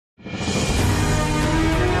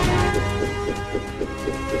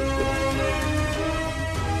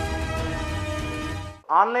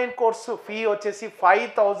Online course fee వచ్చేసి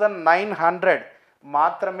 5900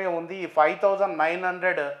 మాత్రమే ఉంది. ఈ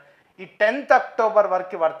 5900 ఈ 10th అక్టోబర్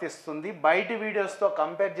వరకు వర్తిస్తుంది. బయటి వీడియోస్తో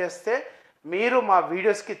కంపేర్ చేస్తే మీరు మా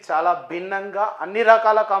వీడియోస్కి చాలా భిన్నంగా అన్ని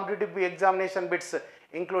రకాల competitive examination bits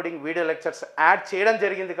including video lectures add చేయడం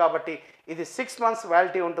జరిగింది. కాబట్టి ఇది 6 months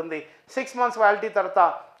వ్యాలిటీ ఉంటుంది. 6 months వ్యాలిటీ తర్వాత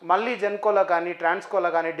మళ్ళీ జెన్కోలో కానీ ట్రాన్స్కోలో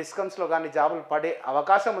కానీ డిస్కమ్స్లో కానీ జాబులు పడే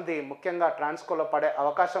అవకాశం ఉంది. ముఖ్యంగా ట్రాన్స్కోలో పడే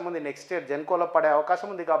అవకాశం ఉంది, నెక్స్ట్ ఇయర్ జెన్కోలో పడే అవకాశం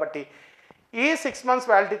ఉంది. కాబట్టి ఈ 6 months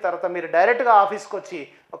వ్యాలిటీ తర్వాత మీరు డైరెక్ట్గా ఆఫీస్కి వచ్చి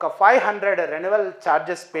ఒక 500 రెన్యువల్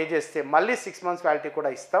ఛార్జెస్ పే చేస్తే మళ్ళీ 6 months వ్యాలిటీ కూడా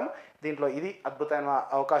ఇస్తాం. దీంట్లో ఇది అద్భుతమైన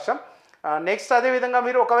అవకాశం. నెక్స్ట్ అదేవిధంగా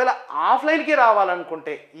మీరు ఒకవేళ ఆఫ్లైన్కి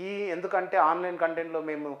రావాలనుకుంటే ఎందుకంటే ఆన్లైన్ కంటెంట్లో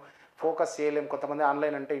మేము ఫోకస్ చేయలేము, కొంతమంది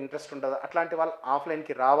ఆన్లైన్ అంటే ఇంట్రెస్ట్ ఉండదు, అట్లాంటి వాళ్ళు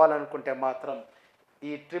ఆఫ్లైన్కి రావాలనుకుంటే మాత్రం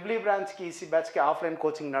ఈ ట్రిపుల్ ఈ బ్రాంచ్కి ఈసీ బ్యాచ్కి ఆఫ్లైన్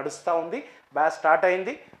కోచింగ్ నడుస్తూ ఉంది. బ్యాచ్ స్టార్ట్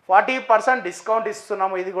అయింది. 40% డిస్కౌంట్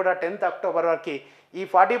ఇస్తున్నాము. ఇది కూడా 10th అక్టోబర్ వరకు. ఈ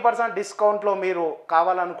 40% డిస్కౌంట్లో మీరు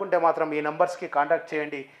కావాలనుకుంటే మాత్రం ఈ నెంబర్స్కి కాంటాక్ట్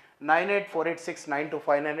చేయండి.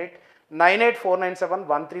 9848692598,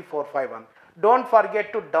 9849713451. Don't forget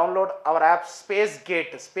to download hour app space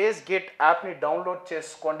gate యాప్ని డౌన్లోడ్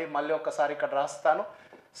చేసుకోండి. మళ్ళీ ఒకసారి ఇక్కడ రాస్తాను,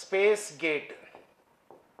 స్పేస్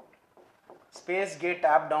గేట్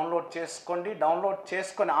యాప్ డౌన్లోడ్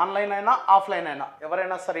చేసుకొని ఆన్లైన్ అయినా ఆఫ్లైన్ అయినా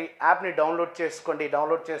ఎవరైనా సరే యాప్ని డౌన్లోడ్ చేసుకొని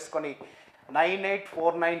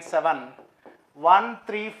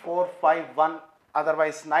 9849713451,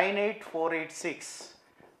 అదర్వైజ్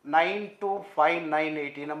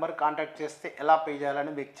 9848692598 ఈ నెంబర్ కాంటాక్ట్ చేస్తే ఎలా పే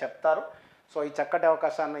చేయాలని మీకు చెప్తారు. సో ఈ చక్కటి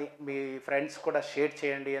అవకాశాన్ని మీ ఫ్రెండ్స్ కూడా షేర్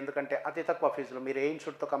చేయండి. ఎందుకంటే అతి తక్కువ ఫీజులో మీరు ఏ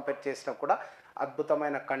ఇన్స్టిట్యూట్తో కంపేర్ చేసినా కూడా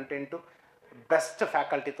అద్భుతమైన కంటెంట్, బెస్ట్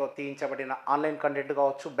ఫ్యాకల్టీతో తీయించబడిన ఆన్లైన్ కంటెంట్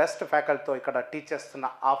కావచ్చు, బెస్ట్ ఫ్యాకల్టీతో ఇక్కడ టీచ్ చేస్తున్న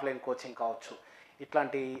ఆఫ్లైన్ కోచింగ్ కావచ్చు.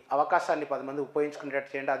 ఇట్లాంటి అవకాశాన్ని 10 మంది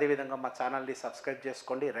ఉపయోగించుకునేటట్టు చేయండి. అదేవిధంగా మా ఛానల్ని సబ్స్క్రైబ్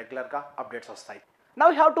చేసుకోండి, రెగ్యులర్గా అప్డేట్స్ వస్తాయి. Now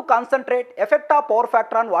you have to concentrate effect of power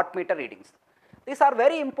factor on wattmeter readings. These are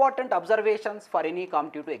very important observations for any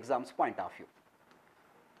competitive exams point of view.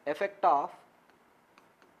 Effect of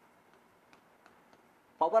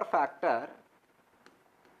power factor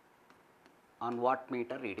on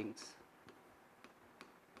wattmeter readings.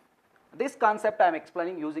 This concept I am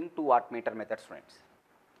explaining using 2 wattmeter method, friends.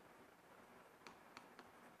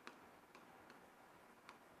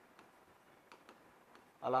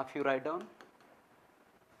 All of you write down.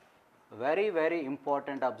 Very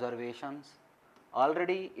important observations.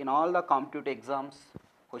 Already in all the competitive exams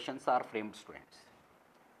questions are framed, students.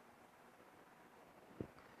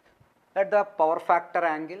 Let the power factor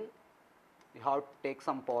angle, you have to take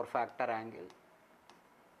some power factor angle.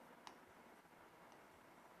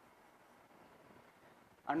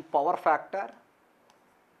 And power factor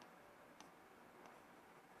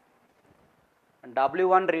and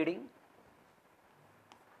W1 reading.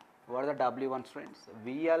 What are the W1, students?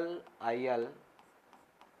 VL IL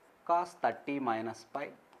cos 30 minus pi.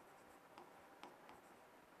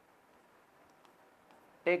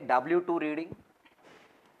 Take W2 reading,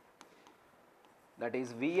 that is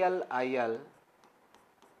VL IL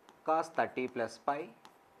cos 30 plus pi,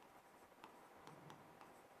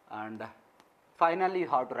 and finally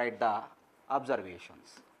you have to write the observations.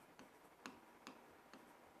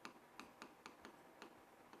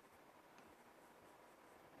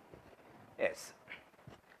 Yes,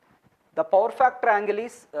 the power factor angle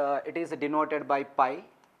is it is denoted by pi.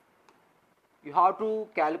 You have to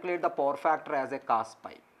calculate the power factor as a cos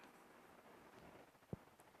pi.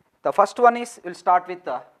 The first one is, we will start with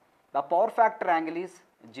the power factor angle is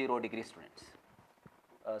 0 degrees, students.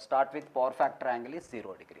 Start with power factor angle is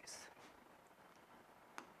 0 degrees.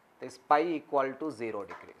 This pi equal to 0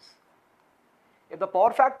 degrees. If the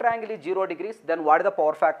power factor angle is 0 degrees, then what is the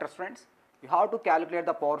power factor, students? You have to calculate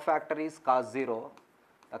the power factor is cos 0.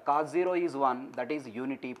 The cos 0 is 1, that is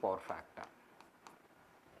unity power factor.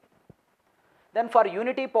 Then for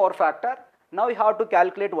unity power factor, now you have to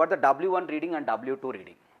calculate what the W1 reading and W2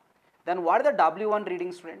 reading. Then what is the W1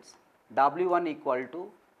 reading, students? W1 equal to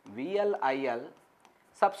VL IL,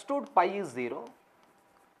 substitute pi is 0,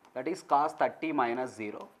 that is cos 30 minus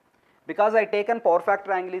 0. Because I taken power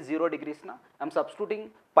factor angle is 0 degrees now, I am substituting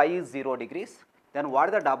pi is 0 degrees. Then what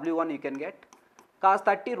is the W1 you can get? Cos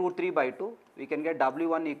 30 root 3 by 2, we can get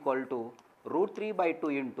W1 equal to root 3 by 2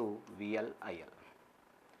 into VL IL.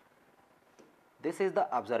 This is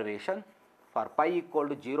the observation for pi equal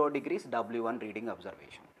to 0 degrees W1 reading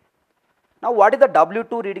observation. Now what is the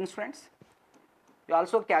W2 reading, friends? You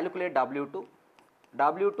also calculate W2.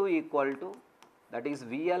 W2 equal to, that is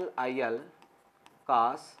VL IL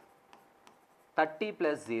cos 30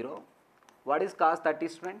 plus 0. What is cos 30,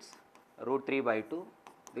 friends? Root 3 by 2.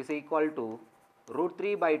 This is equal to root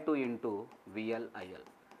 3 by 2 into VLIL,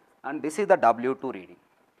 and this is the W2 reading.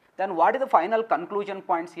 Then what is the final conclusion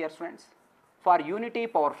points here, friends? For unity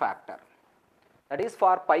power factor, that is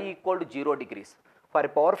for pi equal to 0 degrees. For a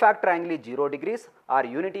power factor angle is 0 degrees or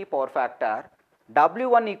unity power factor,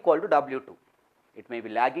 W1 equal to W2. It may be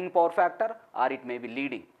lagging power factor or it may be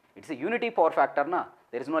leading. It's a unity power factor, na?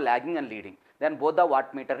 There is no lagging and leading. Then both the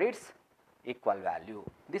wattmeter reads equal value.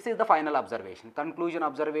 This is the final observation, conclusion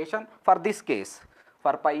observation for this case,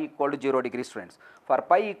 for pi equal to 0 degrees, friends. For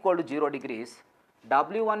pi equal to 0 degrees,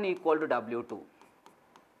 W1 equal to W2.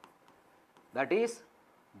 That is,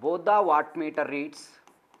 both the wattmeter reads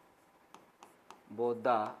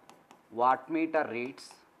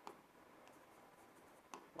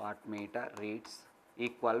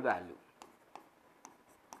equal value.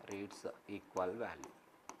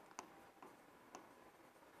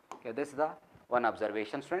 Okay, this is the one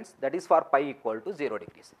observation, friends. That is for pi equal to 0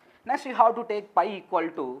 degrees. Next, we have to take pi equal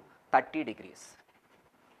to 30 degrees.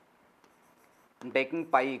 I am taking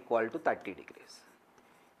pi equal to 30 degrees.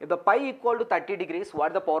 If the pi equal to 30 degrees,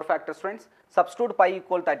 what are the power factors, friends? Substitute pi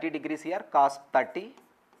equal to 30 degrees here, cos 30.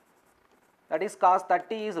 That is, cos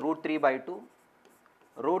 30 is root 3 by 2.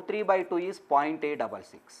 Root 3 by 2 is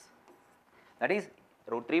 0.866. That is,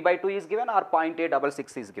 root 3 by 2 is given or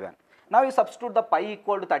 0.866 is given. Now you substitute the pi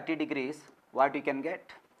equal to 30 degrees, what you can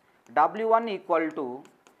get? W1 equal to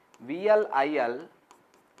VLIL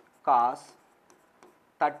cos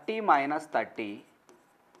 30 minus 30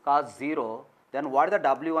 cos 0. Then what is the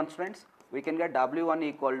W1, friends? We can get W1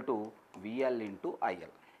 equal to VL into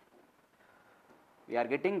IL. We are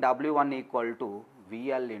getting W1 equal to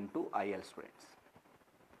VL into IL, friends.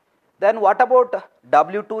 Then what about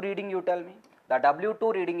W2 reading, you tell me? The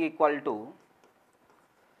W2 reading equal to,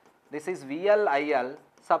 this is VLIL,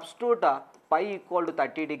 substitute pi equal to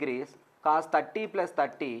 30 degrees, cos 30 plus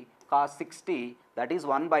 30 cos 60, that is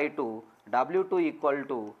 1 by 2, W2 equal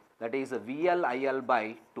to, that is VLIL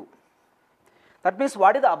by 2. That means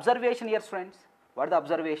what is the observation here, friends? What is the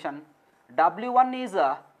observation? W1 is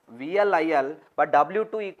VLIL, but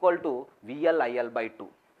W2 equal to VLIL by 2.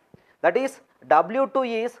 That is,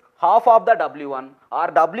 W2 is half of the W1 or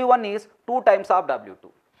W1 is 2 times of W2.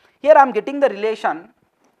 Here I am getting the relation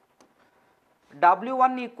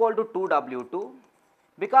W1 equal to 2 W2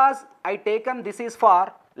 because I taken this is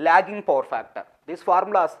for lagging power factor. These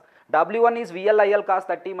formulas, W1 is VLIL cos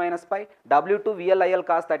 30 minus pi, W2 VLIL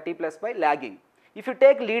cos 30 plus pi, lagging. If you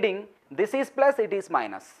take leading, this is plus, it is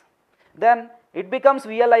minus. Then it becomes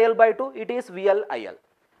VLIL by 2, it is VLIL.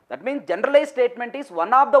 That means generalized statement is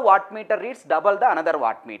one of the wattmeter reads double the another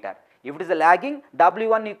wattmeter. If it is a lagging,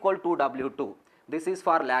 W1 equal to W2. This is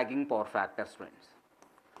for lagging power factor, friends.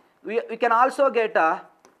 We can also get a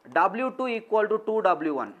W2 equal to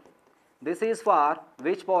 2W1. This is for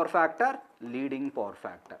which power factor? Leading power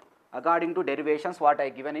factor. According to derivations what I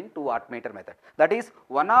given in 2 wattmeter method. That is,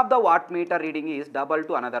 one of the wattmeter reading is double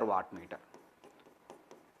to another wattmeter.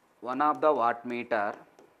 One of the wattmeter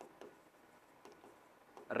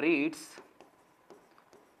reads,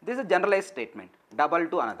 this is generalized statement, double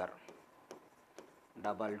to another.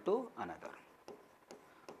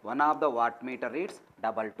 One of the wattmeter reads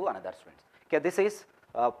double to another, friends. Okay, this is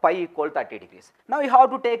pi equal 30 degrees. Now you have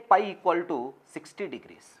to take pi equal to 60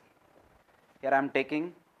 degrees. Here I am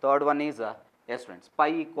taking third one is yes, friends, pi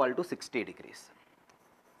equal to 60 degrees.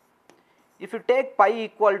 If you take pi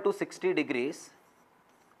equal to 60 degrees,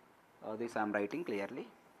 this I am writing clearly.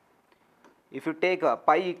 If you take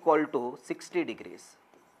pi equal to 60 degrees,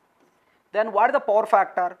 then what is the power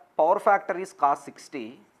factor? Power factor is cos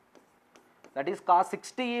 60. That is, cos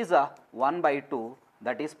 60 is 1 by 2,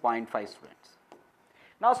 that is 0.5, students.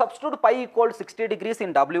 Now substitute pi equal to 60 degrees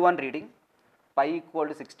in W1 reading. Pi equal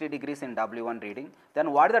to 60 degrees in W1 reading.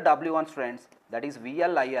 Then what is the W1, friends? That is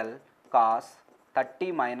VLIL cos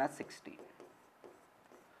 30 minus 60.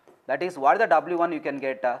 That is, what is the W1 you can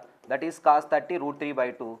get? That is cos 30 root 3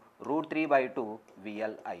 by 2, root 3 by 2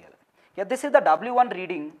 VLIL. Yeah, this is the W1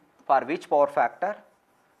 reading for which power factor?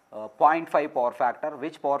 0.5 power factor.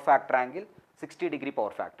 Which power factor angle? 60 degree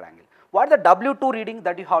power factor angle. What is the W2 reading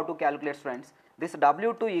that you have to calculate, friends? This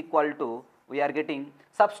W2 equal to, we are getting,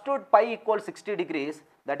 substitute pi equal 60 degrees,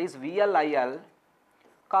 that is VLIL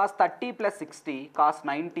cos 30 plus 60 cos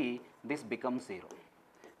 90, this becomes 0.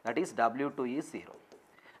 That is, W2 is 0.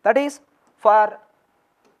 That is, for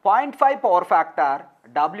 0.5 power factor,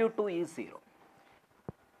 W2 is 0.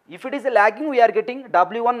 If it is a lagging, we are getting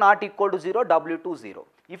W1 not equal to 0, W2 0.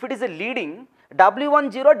 If it is a leading,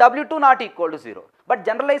 W1 0, W2 not equal to 0. But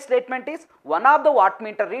generalized statement is one of the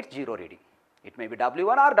wattmeter reads 0 reading. It may be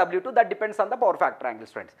W1 or W2, that depends on the power factor angle,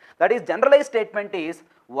 students. That is, generalized statement is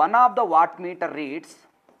one of the wattmeter reads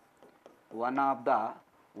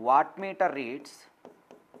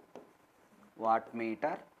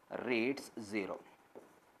 0.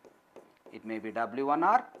 It may be W1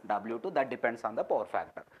 or W2, that depends on the power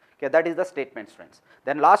factor. Okay, that is the statement, students.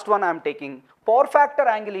 Then last one I am taking power factor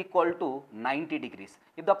angle equal to 90 degrees.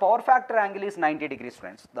 If the power factor angle is 90 degrees,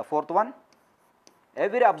 friends, the fourth one,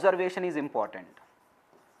 every observation is important.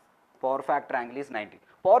 Power factor angle is 90.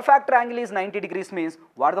 Power factor angle is 90 degrees means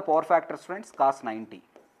what are the power factors, friends? Cos 90.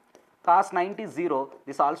 Cos 90 is 0.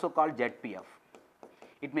 This is also called ZPF.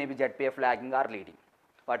 It may be ZPF lagging or leading,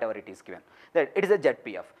 whatever it is given. That it is a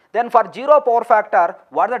ZPF. Then for 0 power factor,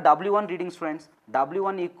 what are the W1 readings, friends?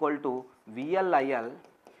 W1 equal to VLIL.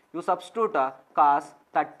 You substitute cos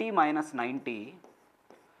 30 minus 90,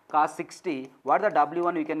 cos 60. What is the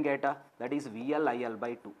W1 you can get? That is VLIL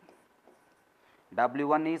by 2.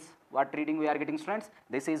 W1 is what reading we are getting, students?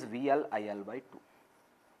 This is VLIL by 2.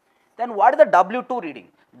 Then what is the W2 reading?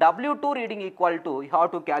 W2 reading equal to, you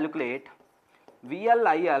have to calculate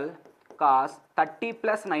VLIL cos 30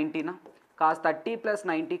 plus 90. Cos 30 plus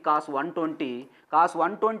 90, cos 120. Cos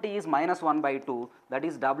 120 is minus 1 by 2. That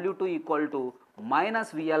is W2 equal to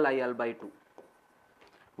minus VLIL by 2.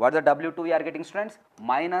 What is the W2 we are getting, students?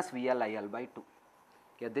 Minus VLIL by 2.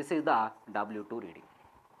 Okay, this is the W2 reading.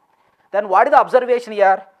 Then what is the observation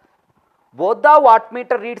here? Both the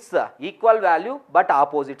wattmeter reads equal value but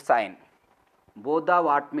opposite sign. Both the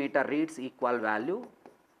wattmeter reads equal value.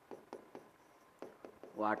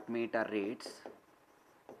 Wattmeter reads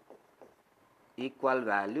equal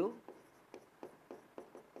value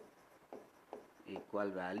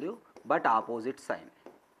but opposite sign.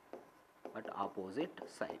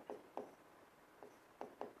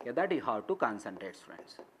 Okay, that you have to concentrate,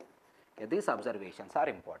 friends. Okay, these observations are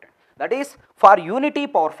important. That is for unity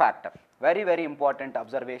power factor. Very, very important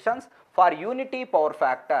observations. For unity power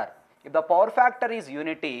factor, if the power factor is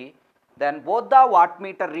unity, then both the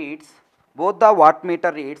wattmeter reads,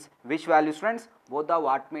 which value, friends? Both the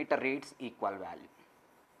wattmeter reads equal value.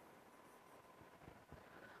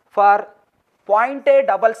 For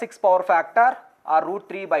 0.866 power factor or root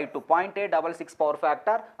 3 by 2, 0.866 power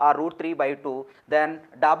factor or root 3 by 2, then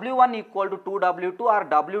W1 equal to 2W2 or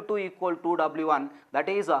W2 equal to 2W1, that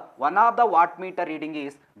is one of the wattmeter reading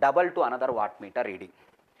is double to another wattmeter reading.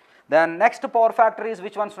 Then next power factor is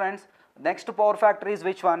which one, friends? Next power factor is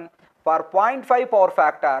which one? For 0.5 power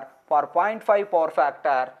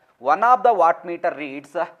factor, one of the wattmeter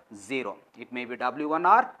reads 0. It may be W1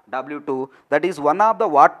 or W2, that is one of the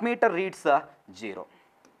wattmeter reads 0.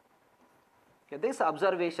 Okay, these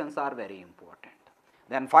observations are very important.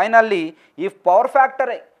 Then finally, if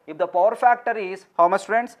the power factor is how much,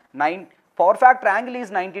 friends? 9. Power factor angle is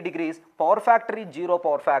 90 degrees. Power factor is 0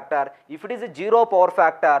 power factor. If it is a 0 power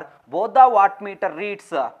factor, both the wattmeter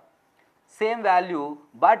reads same value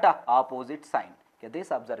but opposite sign. Okay,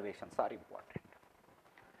 these observations are important.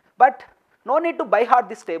 But no need to by heart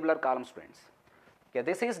this tabular column, friends. Okay,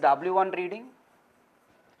 this is W1 reading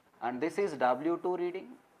and this is W2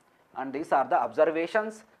 reading, and these are the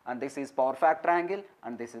observations, and this is power factor angle,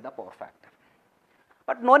 and this is the power factor.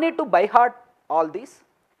 But no need to by heart all these.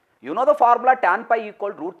 You know the formula tan pi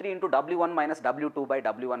equal root 3 into W1 minus W2 by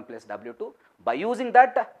W1 plus W2. By using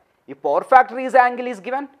that, if power factor angle is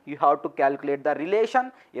given, you have to calculate the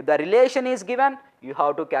relation. If the relation is given, you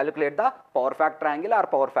have to calculate the power factor angle or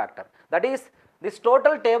power factor. That is, this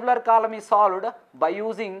total tabular column is solved by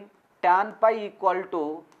using tan pi equal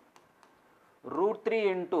to root 3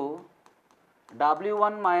 into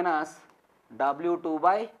W1 minus W2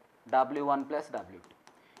 by W1 plus W2.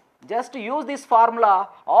 Just use this formula,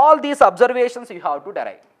 all these observations you have to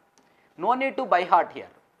derive. No need to by heart here.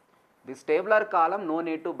 This tabular column, no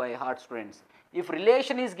need to by heart, students. If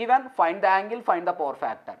relation is given, find the angle, find the power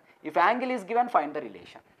factor. If angle is given, find the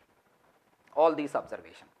relation. All these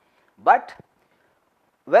observations. But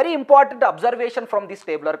very important observation from this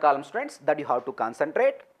tabular column, students, that you have to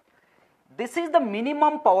concentrate. This is the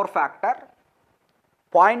minimum power factor.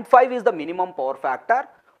 0.5 is the minimum power factor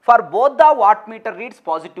for both the wattmeter reads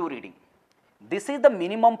positive reading. This is the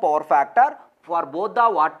minimum power factor for both the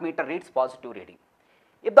wattmeter reads positive reading.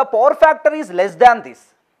 If the power factor is less than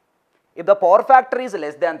this,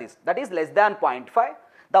 that is less than 0.5,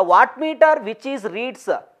 the wattmeter which is reads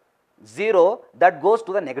 0, that goes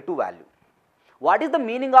to the negative value. What is the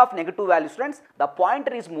meaning of negative value, students? The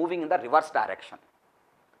pointer is moving in the reverse direction.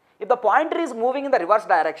 If the pointer is moving in the reverse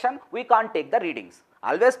direction, we can't take the readings.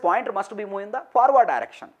 Always pointer must be moving in the forward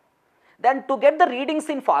direction. Then to get the readings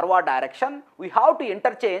in forward direction, we have to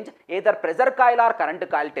interchange either pressure coil or current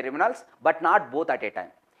coil terminals, but not both at a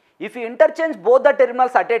time. If you interchange both the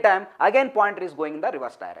terminals at a time, again pointer is going in the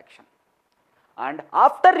reverse direction. And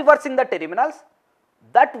after reversing the terminals,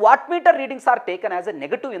 that wattmeter readings are taken as a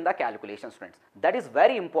negative in the calculation, students. That is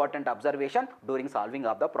very important observation during solving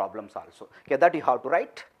of the problems also. Okay, that you have to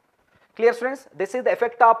write. Clear, students? This is the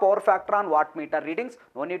effect of power factor on wattmeter readings.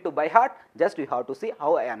 No need to by heart, just you have to see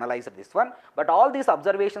how I analyzed this one. But all these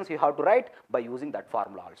observations you have to write by using that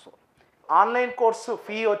formula also. Online course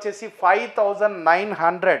fee వచ్చేసి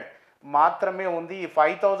 5900 మాత్రమే ఉంది. ఈ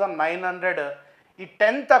 5900 ఈ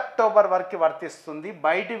 10th October వరకు వర్తిస్తుంది.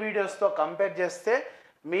 బయటి వీడియోస్తో compare చేస్తే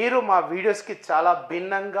మీరు మా వీడియోస్కి చాలా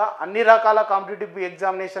భిన్నంగా అన్ని రకాల competitive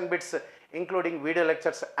examination bits including video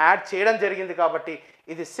lectures add చేయడం జరిగింది. కాబట్టి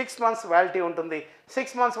ఇది 6 months వ్యాలిటీ ఉంటుంది.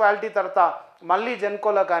 6 months వ్యాలిటీ తర్వాత మళ్ళీ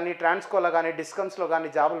జెన్కోలో కానీ ట్రాన్స్కోలో కానీ డిస్కమ్స్లో కానీ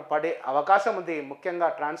జాబులు పడే అవకాశం ఉంది. ముఖ్యంగా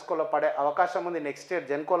ట్రాన్స్కోలో పడే అవకాశం ఉంది, నెక్స్ట్ ఇయర్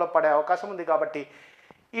జెన్కోలో పడే అవకాశం ఉంది. కాబట్టి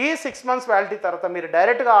ఈ 6 months వ్యాలిటీ తర్వాత మీరు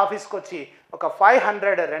డైరెక్ట్గా ఆఫీస్కి వచ్చి ఒక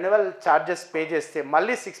 500 రెన్యువల్ ఛార్జెస్ పే చేస్తే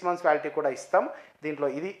మళ్ళీ 6 months వ్యాలిటీ కూడా ఇస్తాం. దీంట్లో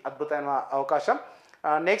ఇది అద్భుతమైన అవకాశం.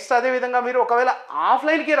 నెక్స్ట్ అదేవిధంగా మీరు ఒకవేళ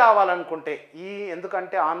ఆఫ్లైన్కి రావాలనుకుంటే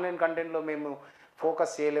ఎందుకంటే ఆన్లైన్ కంటెంట్లో మేము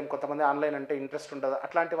ఫోకస్ చేయలేము, కొంతమంది ఆన్లైన్ అంటే ఇంట్రెస్ట్ ఉండదు,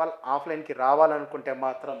 అట్లాంటి వాళ్ళు ఆఫ్లైన్కి రావాలనుకుంటే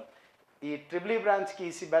మాత్రం ఈ ట్రిపుల్ ఈ బ్రాంచ్కి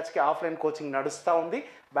ఈసీ బ్యాచ్కి ఆఫ్లైన్ కోచింగ్ నడుస్తూ ఉంది.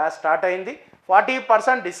 బ్యాచ్ స్టార్ట్ అయింది.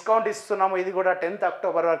 40% డిస్కౌంట్ ఇస్తున్నాము. ఇది కూడా 10th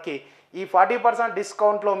అక్టోబర్ వరకు. ఈ 40%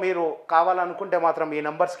 డిస్కౌంట్లో మీరు కావాలనుకుంటే మాత్రం ఈ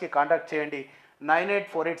నెంబర్స్కి కాంటాక్ట్ చేయండి.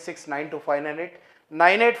 9848692598,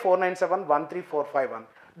 9849713451.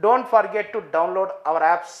 Don't forget to download hour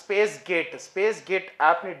app space gate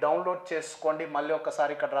యాప్ని డౌన్లోడ్ చేసుకోండి. మళ్ళీ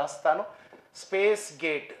ఒకసారి ఇక్కడ రాస్తాను, స్పేస్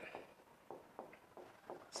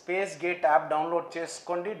గేట్ యాప్ డౌన్లోడ్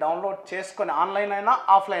చేసుకొని ఆన్లైన్ అయినా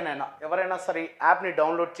ఆఫ్లైన్ అయినా ఎవరైనా సరే యాప్ని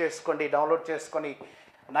డౌన్లోడ్ చేసుకొని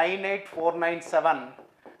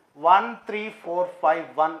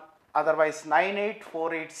 9849713451, అదర్వైజ్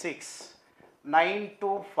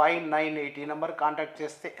 9848692598 ఈ నెంబర్ కాంటాక్ట్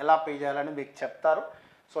చేస్తే ఎలా పే చేయాలని మీకు చెప్తారు.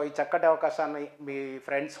 సో ఈ చక్కటి అవకాశాన్ని మీ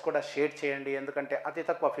ఫ్రెండ్స్ కూడా షేర్ చేయండి. ఎందుకంటే అతి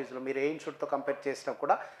తక్కువ ఫీజులో మీరు ఏ ఇన్స్టిట్యూట్తో కంపేర్ చేసినా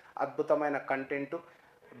కూడా అద్భుతమైన కంటెంట్,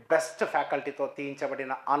 బెస్ట్ ఫ్యాకల్టీతో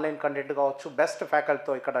తీయించబడిన ఆన్లైన్ కంటెంట్ కావచ్చు, బెస్ట్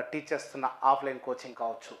ఫ్యాకల్టీతో ఇక్కడ టీచ్ చేస్తున్న ఆఫ్లైన్ కోచింగ్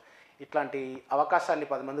కావచ్చు. ఇట్లాంటి అవకాశాన్ని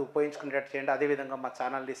 10 మంది ఉపయోగించుకునేటట్టు చేయండి. అదేవిధంగా మా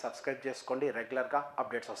ఛానల్ని సబ్స్క్రైబ్ చేసుకోండి. రెగ్యులర్గా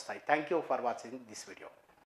అప్డేట్స్ వస్తాయి. Thank you for watching this video.